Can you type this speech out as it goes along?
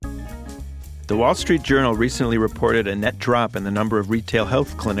The Wall Street Journal recently reported a net drop in the number of retail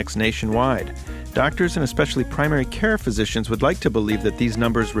health clinics nationwide. Doctors and especially primary care physicians would like to believe that these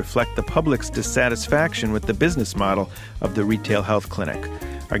numbers reflect the public's dissatisfaction with the business model of the retail health clinic.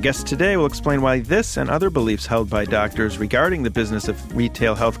 Our guest today will explain why this and other beliefs held by doctors regarding the business of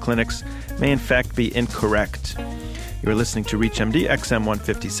retail health clinics may in fact be incorrect. You're listening to ReachMD XM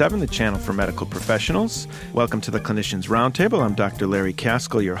 157, the channel for medical professionals. Welcome to the Clinicians Roundtable. I'm Dr. Larry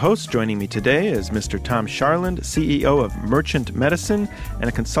Caskell, your host. Joining me today is Mr. Tom Charland, CEO of Merchant Medicine and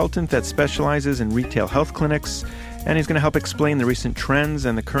a consultant that specializes in retail health clinics. And he's going to help explain the recent trends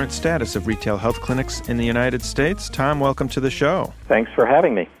and the current status of retail health clinics in the United States. Tom, welcome to the show. Thanks for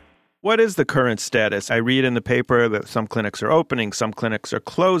having me. What is the current status? I read in the paper that some clinics are opening, some clinics are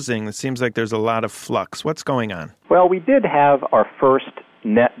closing. It seems like there's a lot of flux. What's going on? Well, we did have our first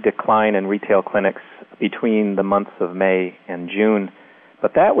net decline in retail clinics between the months of May and June,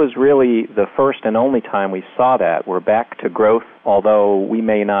 but that was really the first and only time we saw that. We're back to growth, although we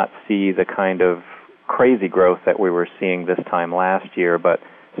may not see the kind of crazy growth that we were seeing this time last year, but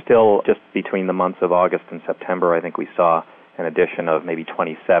still just between the months of August and September, I think we saw an addition of maybe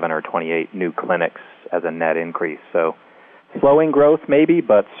 27 or 28 new clinics as a net increase. So slowing growth maybe,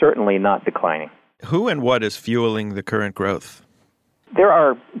 but certainly not declining. Who and what is fueling the current growth? There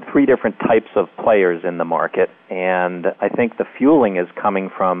are three different types of players in the market, and I think the fueling is coming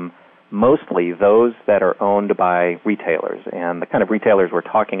from mostly those that are owned by retailers. And the kind of retailers we're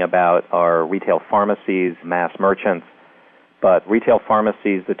talking about are retail pharmacies, mass merchants. But retail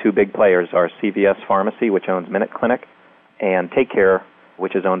pharmacies, the two big players are CVS Pharmacy, which owns MinuteClinic, and Take Care,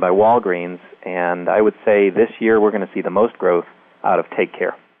 which is owned by Walgreens. And I would say this year we're going to see the most growth out of Take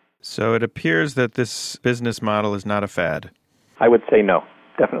Care. So it appears that this business model is not a fad. I would say no,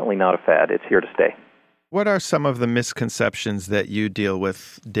 definitely not a fad. It's here to stay. What are some of the misconceptions that you deal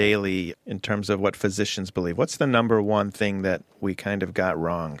with daily in terms of what physicians believe? What's the number one thing that we kind of got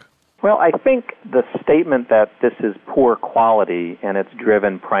wrong? Well, I think the statement that this is poor quality and it's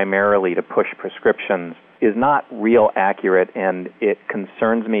driven primarily to push prescriptions is not real accurate, and it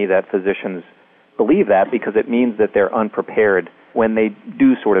concerns me that physicians believe that because it means that they're unprepared when they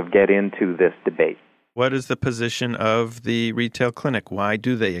do sort of get into this debate. What is the position of the retail clinic? Why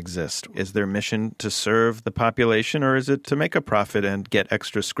do they exist? Is their mission to serve the population, or is it to make a profit and get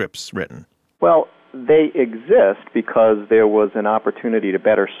extra scripts written? Well, they exist because there was an opportunity to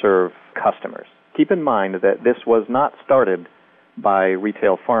better serve customers. Keep in mind that this was not started by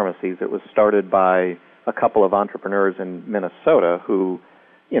retail pharmacies. It was started by a couple of entrepreneurs in Minnesota who,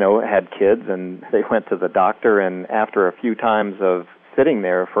 had kids, and they went to the doctor, and after a few times of sitting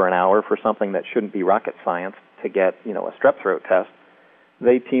there for an hour for something that shouldn't be rocket science to get, a strep throat test,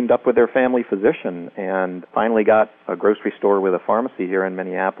 they teamed up with their family physician and finally got a grocery store with a pharmacy here in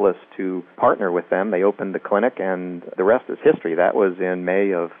Minneapolis to partner with them. They opened the clinic, and the rest is history. That was in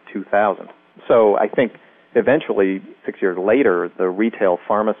May of 2000. So I think eventually, 6 years later, the retail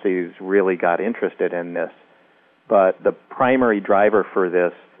pharmacies really got interested in this. But the primary driver for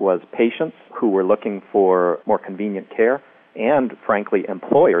this was patients who were looking for more convenient care and, frankly,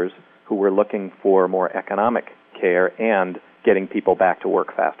 employers who were looking for more economic care and getting people back to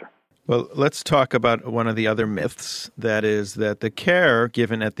work faster. Well, let's talk about one of the other myths, that is that the care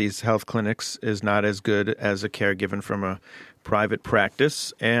given at these health clinics is not as good as a care given from a private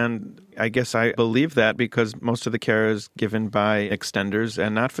practice. And I guess I believe that because most of the care is given by extenders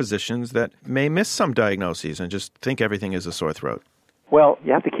and not physicians that may miss some diagnoses and just think everything is a sore throat. Well,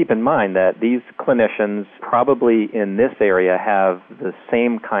 you have to keep in mind that these clinicians probably in this area have the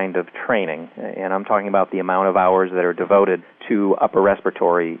same kind of training, and I'm talking about the amount of hours that are devoted to upper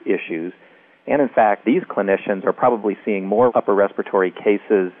respiratory issues. And in fact, these clinicians are probably seeing more upper respiratory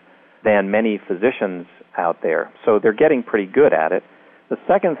cases than many physicians out there. So they're getting pretty good at it. The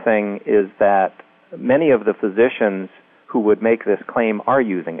second thing is that many of the physicians who would make this claim are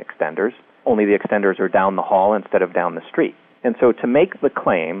using extenders, only the extenders are down the hall instead of down the street. And so to make the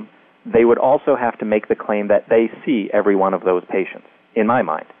claim, they would also have to make the claim that they see every one of those patients, in my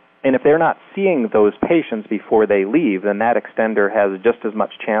mind. And if they're not seeing those patients before they leave, then that extender has just as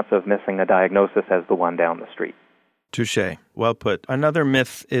much chance of missing a diagnosis as the one down the street. Touché. Well put. Another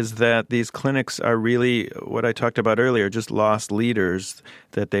myth is that these clinics are really, what I talked about earlier, just lost leaders,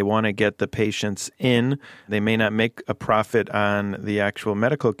 that they want to get the patients in. They may not make a profit on the actual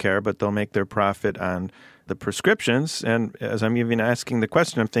medical care, but they'll make their profit on the prescriptions. And as I'm even asking the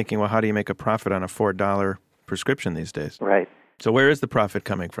question, I'm thinking, well, how do you make a profit on a $4 prescription these days? Right. So where is the profit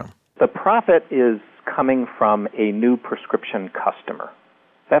coming from? The profit is coming from a new prescription customer.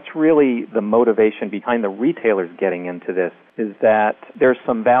 That's really the motivation behind the retailers getting into this, is that there's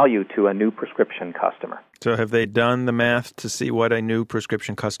some value to a new prescription customer. So have they done the math to see what a new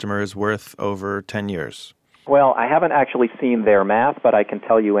prescription customer is worth over 10 years? Well, I haven't actually seen their math, but I can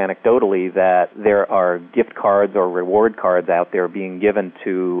tell you anecdotally that there are gift cards or reward cards out there being given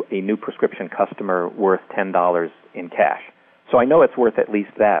to a new prescription customer worth $10 in cash. So I know it's worth at least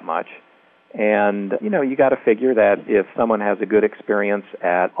that much. And, you got to figure that if someone has a good experience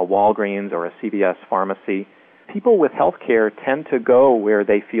at a Walgreens or a CVS pharmacy, people with health care tend to go where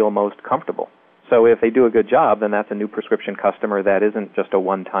they feel most comfortable. So if they do a good job, then that's a new prescription customer that isn't just a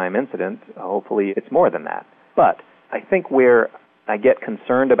one-time incident. Hopefully it's more than that. But I think where I get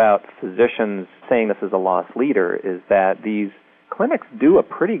concerned about physicians saying this is a loss leader is that these clinics do a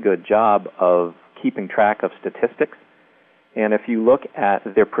pretty good job of keeping track of statistics. And if you look at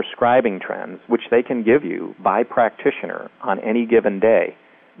their prescribing trends, which they can give you by practitioner on any given day,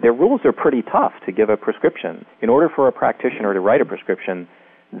 their rules are pretty tough to give a prescription. In order for a practitioner to write a prescription,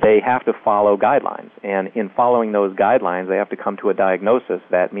 they have to follow guidelines. And in following those guidelines, they have to come to a diagnosis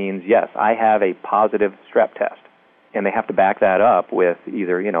that means, yes, I have a positive strep test. And they have to back that up with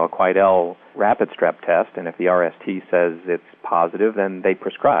either, a Quidel rapid strep test, and if the RST says it's positive, then they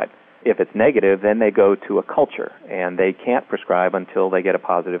prescribe. If it's negative, then they go to a culture, and they can't prescribe until they get a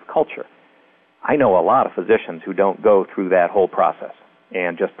positive culture. I know a lot of physicians who don't go through that whole process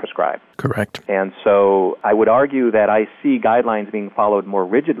and just prescribe. Correct. And so I would argue that I see guidelines being followed more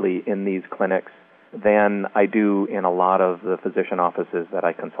rigidly in these clinics than I do in a lot of the physician offices that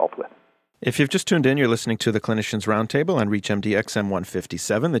I consult with. If you've just tuned in, you're listening to the Clinicians Roundtable on ReachMD XM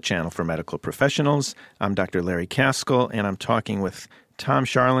 157, the channel for medical professionals. I'm Dr. Larry Caskell, and I'm talking with Tom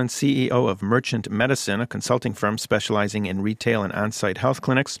Charland, CEO of Merchant Medicine, a consulting firm specializing in retail and on-site health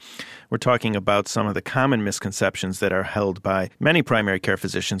clinics. We're talking about some of the common misconceptions that are held by many primary care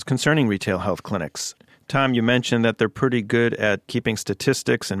physicians concerning retail health clinics. Tom, you mentioned that they're pretty good at keeping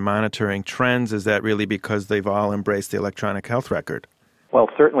statistics and monitoring trends. Is that really because they've all embraced the electronic health record? Well,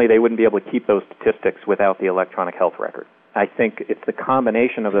 certainly they wouldn't be able to keep those statistics without the electronic health record. I think it's the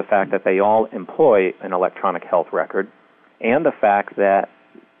combination of the fact that they all employ an electronic health record and the fact that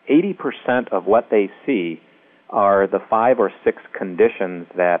 80% of what they see are the 5 or 6 conditions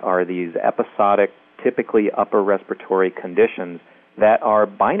that are these episodic, typically upper respiratory conditions that are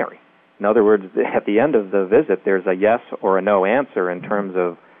binary. In other words, at the end of the visit, there's a yes or a no answer in terms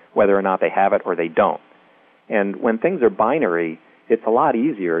of whether or not they have it or they don't. And when things are binary, it's a lot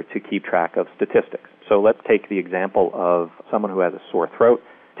easier to keep track of statistics. So let's take the example of someone who has a sore throat.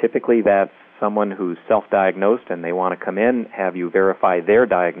 Typically, that's someone who's self-diagnosed and they want to come in, have you verify their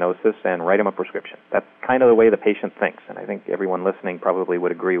diagnosis and write them a prescription. That's kind of the way the patient thinks, and I think everyone listening probably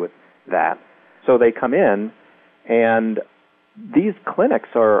would agree with that. So they come in, and these clinics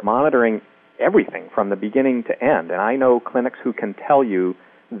are monitoring everything from the beginning to end. And I know clinics who can tell you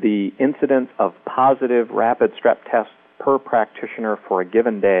the incidence of positive rapid strep tests per practitioner for a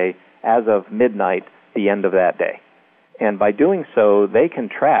given day as of midnight, the end of that day. And by doing so, they can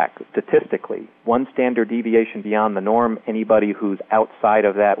track statistically one standard deviation beyond the norm. Anybody who's outside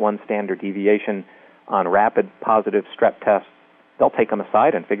of that one standard deviation on rapid positive strep tests, they'll take them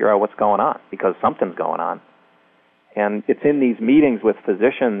aside and figure out what's going on because something's going on. And it's in these meetings with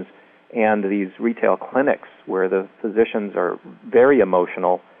physicians and these retail clinics where the physicians are very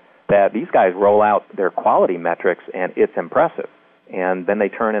emotional that these guys roll out their quality metrics, and it's impressive. And then they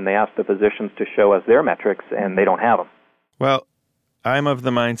turn and they ask the physicians to show us their metrics, and they don't have them. Well, I'm of the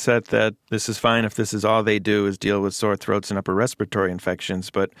mindset that this is fine if this is all they do is deal with sore throats and upper respiratory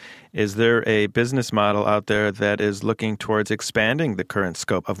infections, but is there a business model out there that is looking towards expanding the current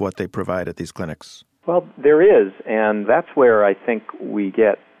scope of what they provide at these clinics? Well, there is, and that's where I think we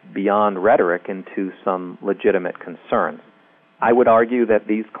get beyond rhetoric into some legitimate concerns. I would argue that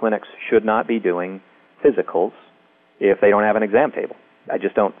these clinics should not be doing physicals if they don't have an exam table. I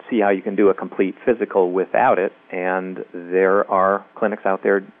just don't see how you can do a complete physical without it, and there are clinics out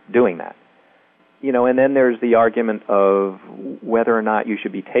there doing that. And then there's the argument of whether or not you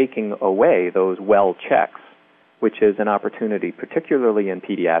should be taking away those well checks, which is an opportunity, particularly in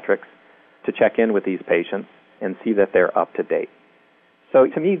pediatrics, to check in with these patients and see that they're up to date. So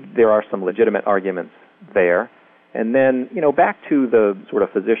to me, there are some legitimate arguments there. And then, back to the sort of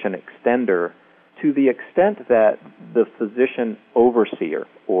physician extender, to the extent that the physician overseer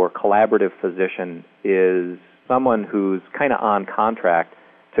or collaborative physician is someone who's kind of on contract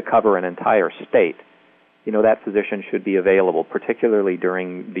to cover an entire state, that physician should be available, particularly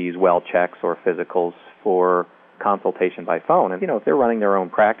during these well checks or physicals for consultation by phone. And, if they're running their own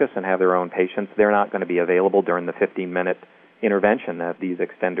practice and have their own patients, they're not going to be available during the 15-minute, intervention that these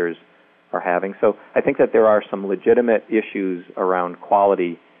extenders are having. So I think that there are some legitimate issues around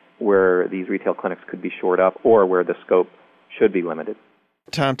quality where these retail clinics could be shored up or where the scope should be limited.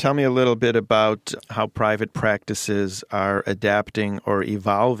 Tom, tell me a little bit about how private practices are adapting or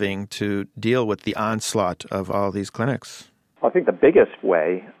evolving to deal with the onslaught of all these clinics. Well, I think the biggest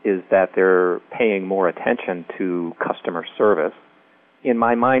way is that they're paying more attention to customer service. In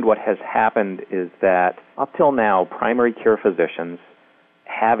my mind, what has happened is that up till now, primary care physicians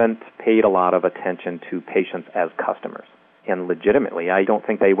haven't paid a lot of attention to patients as customers. And legitimately, I don't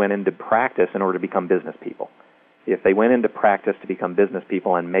think they went into practice in order to become business people. If they went into practice to become business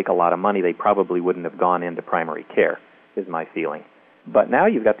people and make a lot of money, they probably wouldn't have gone into primary care, is my feeling. But now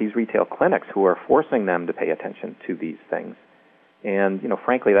you've got these retail clinics who are forcing them to pay attention to these things. And,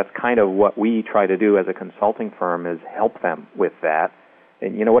 frankly, that's kind of what we try to do as a consulting firm, is help them with that.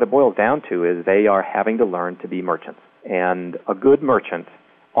 And what it boils down to is they are having to learn to be merchants. And a good merchant,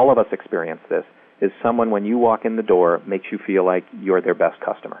 all of us experience this, is someone when you walk in the door makes you feel like you're their best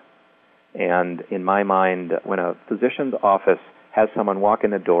customer. And in my mind, when a physician's office has someone walk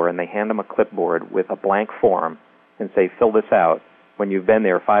in the door and they hand them a clipboard with a blank form and say, fill this out, when you've been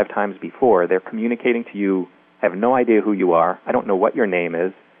there 5 times before, they're communicating to you, I have no idea who you are, I don't know what your name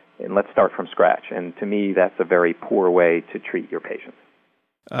is, and let's start from scratch. And to me, that's a very poor way to treat your patients.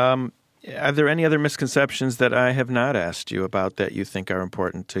 Are there any other misconceptions that I have not asked you about that you think are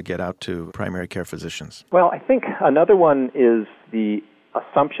important to get out to primary care physicians? Well, I think another one is the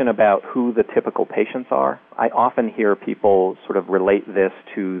assumption about who the typical patients are. I often hear people sort of relate this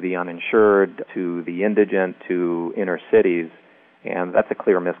to the uninsured, to the indigent, to inner cities, and that's a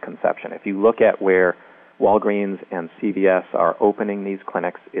clear misconception. If you look at where Walgreens and CVS are opening these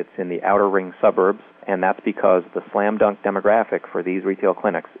clinics, it's in the outer ring suburbs, and that's because the slam dunk demographic for these retail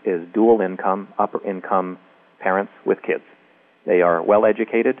clinics is dual income, upper income parents with kids. They are well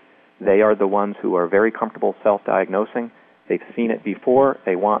educated. They are the ones who are very comfortable self-diagnosing. They've seen it before.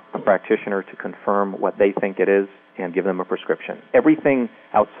 They want a practitioner to confirm what they think it is and give them a prescription. Everything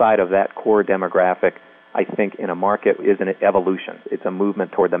outside of that core demographic, I think, in a market is an evolution. It's a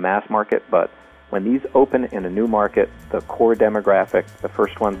movement toward the mass market, but when these open in a new market, the core demographic, the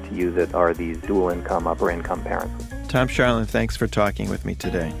first ones to use it are these dual-income, upper-income parents. Tom Charland, thanks for talking with me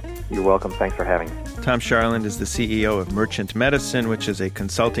today. You're welcome. Thanks for having me. Tom Charland is the CEO of Merchant Medicine, which is a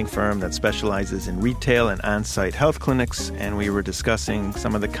consulting firm that specializes in retail and on-site health clinics, and we were discussing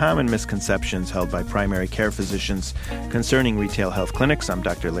some of the common misconceptions held by primary care physicians concerning retail health clinics. I'm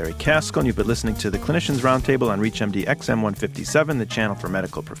Dr. Larry Kaskel, and you've been listening to the Clinicians Roundtable on ReachMD XM157, the channel for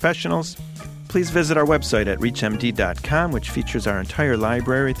medical professionals. Please visit our website at reachmd.com, which features our entire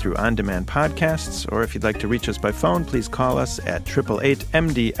library through on-demand podcasts. Or if you'd like to reach us by phone, please call us at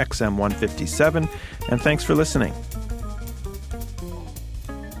 888-MD-XM157. And thanks for listening.